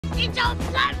don't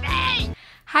love me!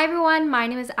 Hi everyone, my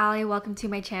name is Allie. Welcome to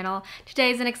my channel.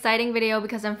 Today is an exciting video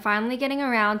because I'm finally getting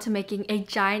around to making a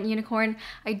giant unicorn.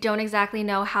 I don't exactly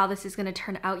know how this is going to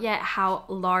turn out yet, how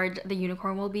large the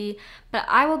unicorn will be, but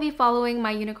I will be following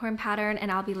my unicorn pattern and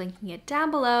I'll be linking it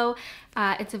down below.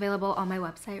 It's available on my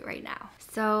website right now.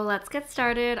 So let's get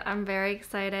started. I'm very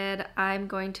excited. I'm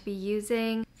going to be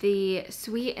using the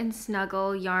Sweet and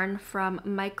Snuggle yarn from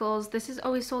Michaels. This is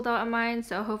always sold out on mine,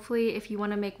 so hopefully if you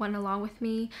want to make one along with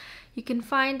me, you can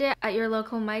find it at your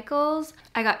local Michaels.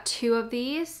 I got 2 of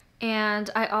these, and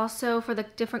I also, for the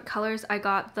different colors, I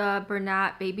got the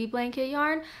Bernat baby blanket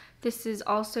yarn. This is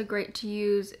also great to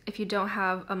use if you don't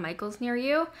have a Michaels near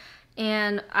you.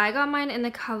 And I got mine in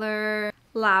the color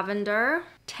lavender,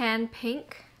 tan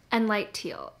pink, and light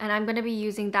teal, and I'm gonna be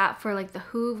using that for like the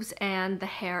hooves and the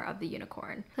hair of the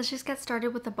unicorn. Let's just get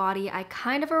started with the body. I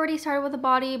kind of already started with the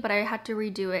body, but I had to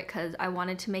redo it because I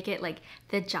wanted to make it like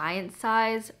the giant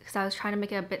size because I was trying to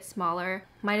make it a bit smaller.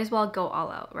 Might as well go all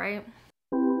out, right?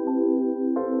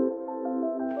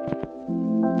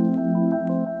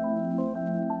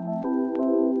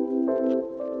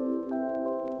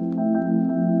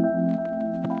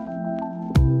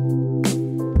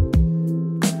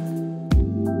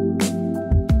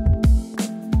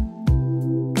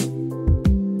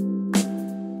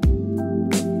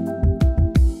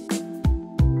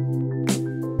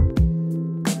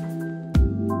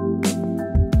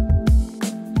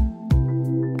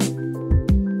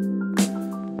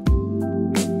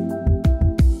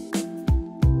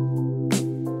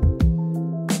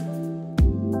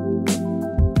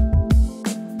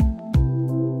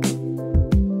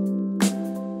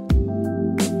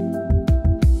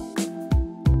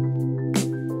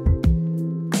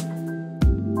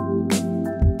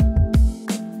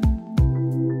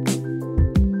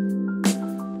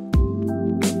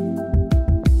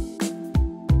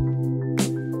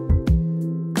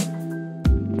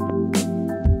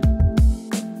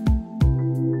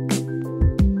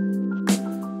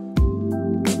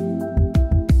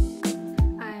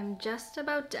 Just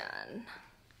about done.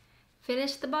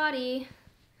 Finished the body.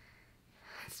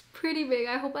 It's pretty big.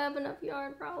 I hope I have enough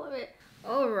yarn for all of it.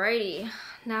 Alrighty,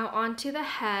 now onto the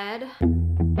head.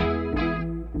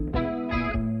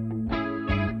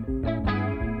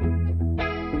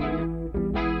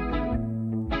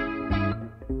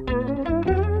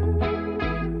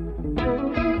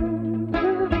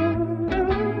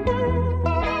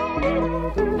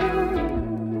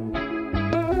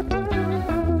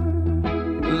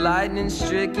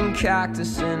 Lightning-stricken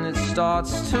cactus and it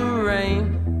starts to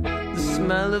rain. The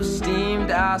smell of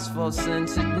steamed asphalt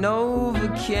scented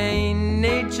Novocaine.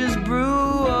 Nature's brew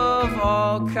of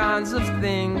all kinds of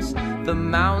things. The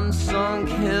mountain sunk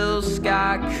hills,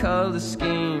 sky color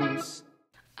schemes.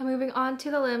 I'm moving on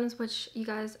to the limbs, which you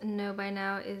guys know by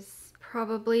now is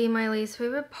probably my least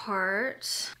favorite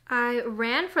part. I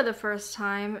ran for the first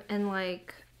time in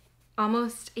like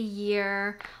almost a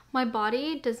year. My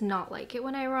body does not like it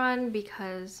when I run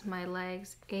because my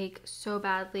legs ache so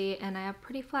badly and I have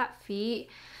pretty flat feet,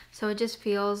 so it just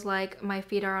feels like my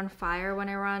feet are on fire when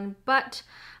I run. But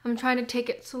I'm trying to take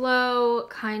it slow,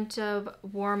 kind of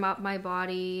warm up my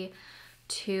body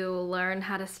to learn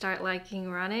how to start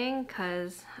liking running,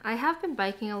 because I have been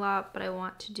biking a lot, but I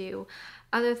want to do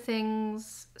other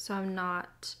things so I'm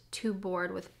not too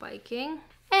bored with biking.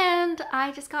 And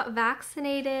I just got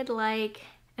vaccinated like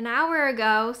an hour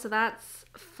ago, so that's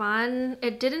fun.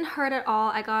 It didn't hurt at all.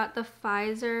 I got the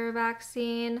Pfizer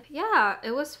vaccine. Yeah,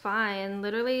 it was fine.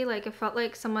 Literally, like, it felt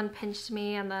like someone pinched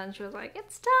me and then she was like,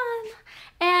 it's done.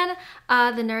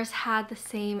 And the nurse had the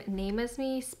same name as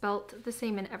me, spelt the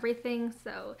same and everything,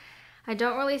 so I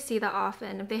don't really see that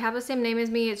often. If they have the same name as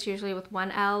me, it's usually with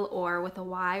one L or with a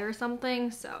Y or something,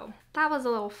 so that was a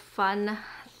little fun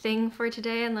thing for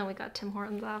today. And then we got Tim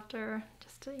Hortons after,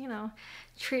 just to, you know,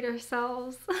 treat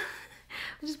ourselves.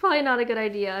 Which is probably not a good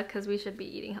idea because we should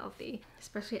be eating healthy,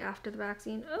 especially after the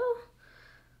vaccine. Oh,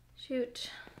 shoot.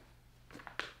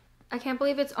 I can't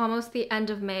believe it's almost the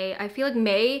end of May. I feel like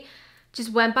May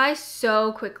just went by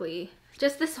so quickly.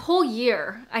 Just this whole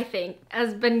year, I think,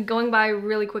 has been going by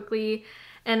really quickly.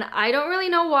 And I don't really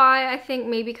know why. I think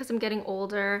maybe because I'm getting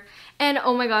older. And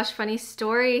oh my gosh, funny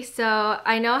story. So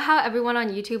I know how everyone on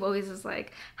YouTube always is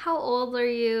like, how old are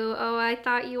you? Oh, I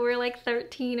thought you were like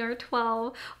 13 or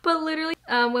 12. But literally,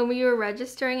 when we were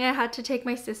registering, I had to take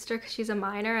my sister because she's a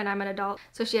minor and I'm an adult.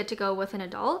 So she had to go with an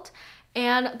adult.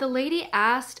 And the lady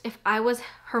asked if I was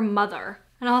her mother.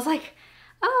 And I was like,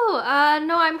 oh,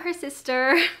 no, I'm her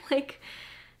sister. Like,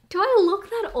 do I look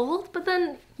that old? But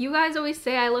then you guys always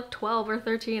say I look 12 or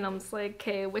 13. I'm just like,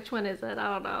 okay, which one is it?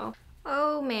 I don't know.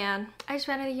 Oh man, I just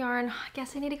ran out of yarn. I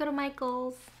guess I need to go to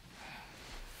Michael's.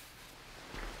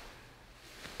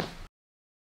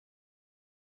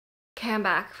 Okay, I'm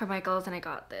back from Michael's and I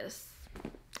got this.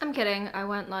 I'm kidding, I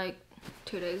went like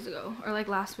 2 days ago or like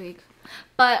last week.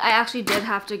 But I actually did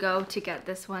have to go to get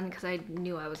this one because I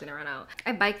knew I was gonna run out.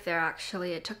 I biked there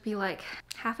actually. It took me like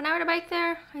half an hour to bike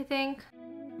there, I think.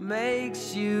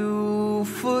 Makes you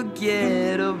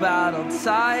forget about all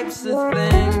types of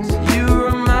things. You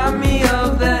remind me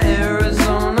of the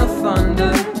Arizona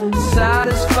thunder.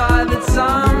 Satisfy the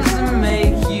times that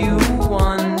make you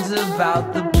wonder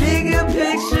about the bigger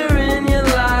picture in your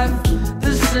life.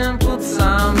 The simple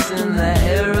times in the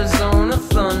Arizona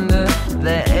thunder.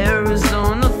 The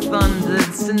Arizona thunder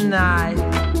tonight.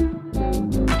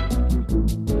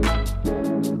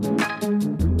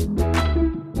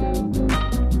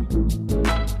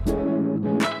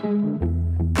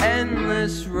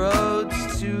 Endless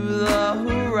roads to the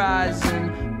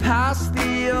horizon, past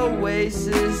the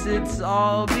oasis, it's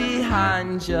all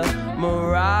behind you.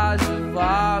 Mirage of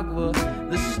agua,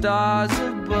 the stars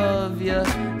above you,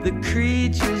 the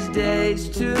creature's days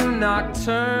to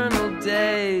nocturnal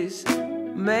days.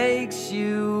 Makes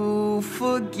you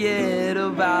forget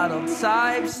about all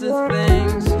types of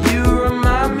things. You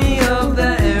remind me of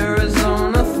the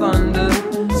Arizona thunder.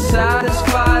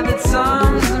 Satisfy the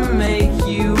times that make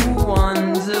you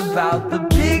wonder about the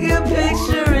bigger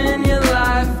picture in your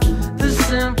life. The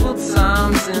simple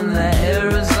times in the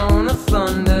Arizona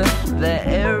thunder. The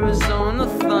Arizona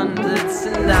thunder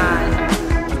tonight.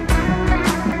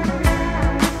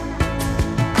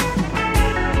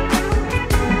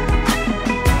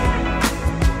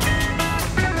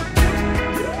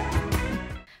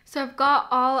 So I've got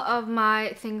all of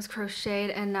my things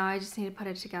crocheted and now I just need to put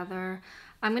it together.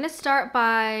 I'm gonna start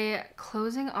by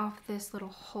closing off this little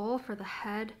hole for the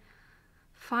head.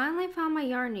 Finally found my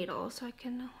yarn needle so I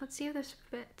can, let's see if this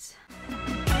fits.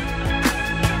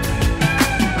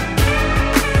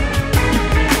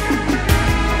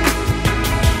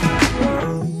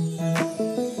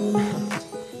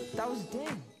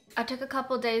 I took a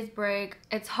couple days break.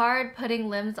 It's hard putting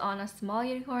limbs on a small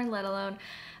unicorn, let alone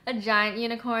a giant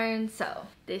unicorn. So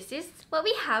this is what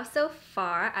we have so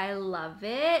far. I love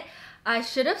it. I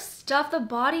should have stuffed the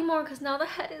body more because now the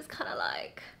head is kind of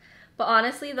like, but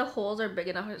honestly the holes are big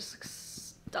enough to just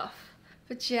stuff.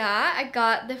 But yeah, I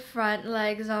got the front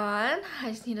legs on. I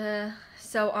just need to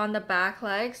sew on the back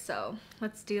legs. So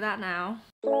let's do that now.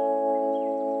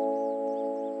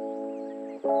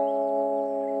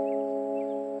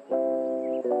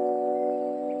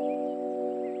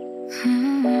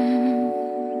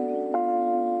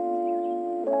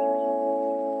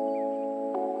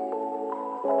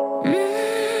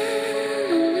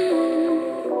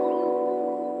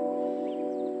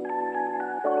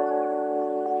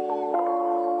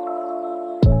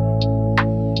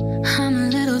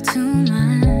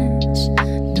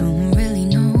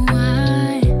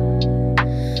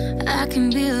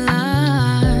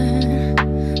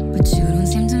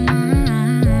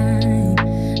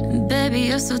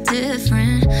 So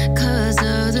different, cause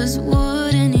others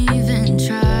wouldn't even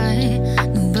try.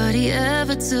 Nobody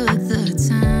ever took the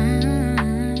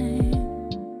time.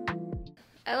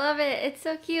 I love it, it's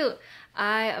so cute.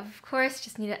 I of course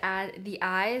just need to add the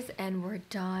eyes and we're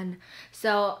done.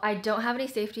 So I don't have any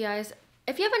safety eyes.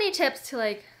 If you have any tips to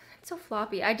like, it's so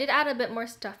floppy. I did add a bit more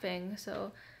stuffing,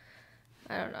 so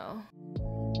I don't know.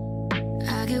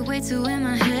 I get way too in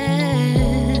my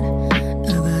head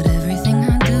about everything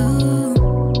I do,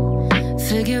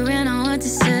 figuring out what to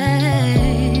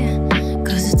say,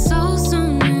 cause it's so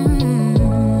new.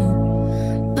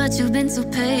 But you've been so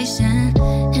patient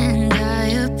and I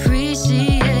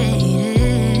appreciate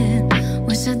it.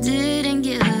 Wish I didn't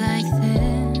get like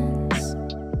this.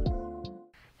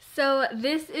 So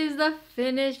this is the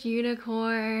finished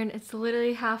unicorn. It's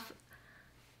literally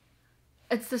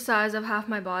it's the size of half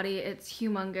my body. It's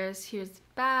humongous. Here's the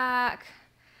back.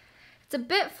 It's a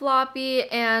bit floppy,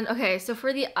 and okay, so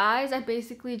for the eyes, I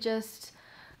basically just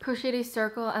crocheted a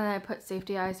circle and then I put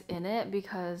safety eyes in it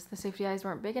because the safety eyes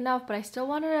weren't big enough, but I still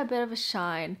wanted a bit of a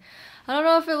shine. I don't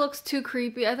know if it looks too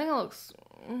creepy. I think it looks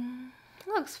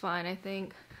fine, I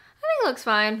think. It looks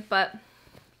fine, but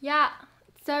yeah,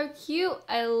 it's so cute.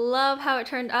 I love how it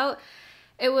turned out.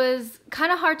 It was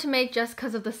kind of hard to make just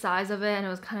because of the size of it and it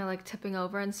was kind of like tipping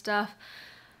over and stuff.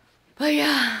 But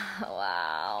yeah,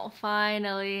 wow,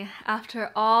 finally. After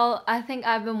all, I think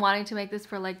I've been wanting to make this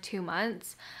for like 2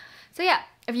 months. So yeah,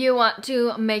 if you want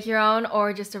to make your own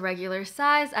or just a regular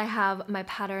size, I have my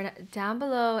pattern down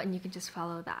below and you can just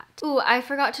follow that. Ooh, I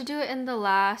forgot to do it in the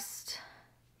last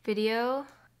video.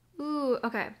 Ooh,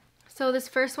 okay. So this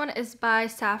first one is by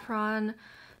Saffron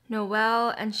Noel,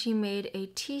 and she made a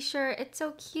t-shirt. It's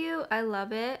so cute. I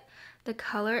love it. The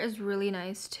color is really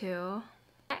nice too.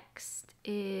 Next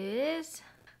is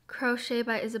Crochet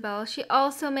by Isabella. She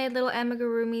also made little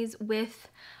amigurumis with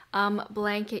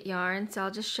blanket yarn, so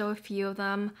I'll just show a few of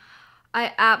them.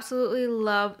 I absolutely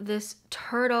love this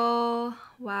turtle.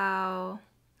 Wow.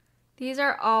 These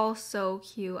are all so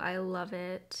cute. I love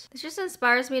it. This just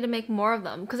inspires me to make more of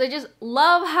them because I just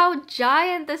love how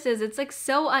giant this is. It's like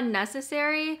so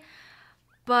unnecessary,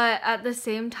 but at the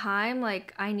same time,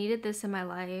 like I needed this in my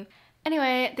life.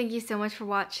 Anyway, thank you so much for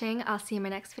watching. I'll see you in my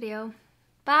next video.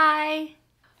 Bye.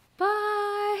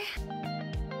 Bye.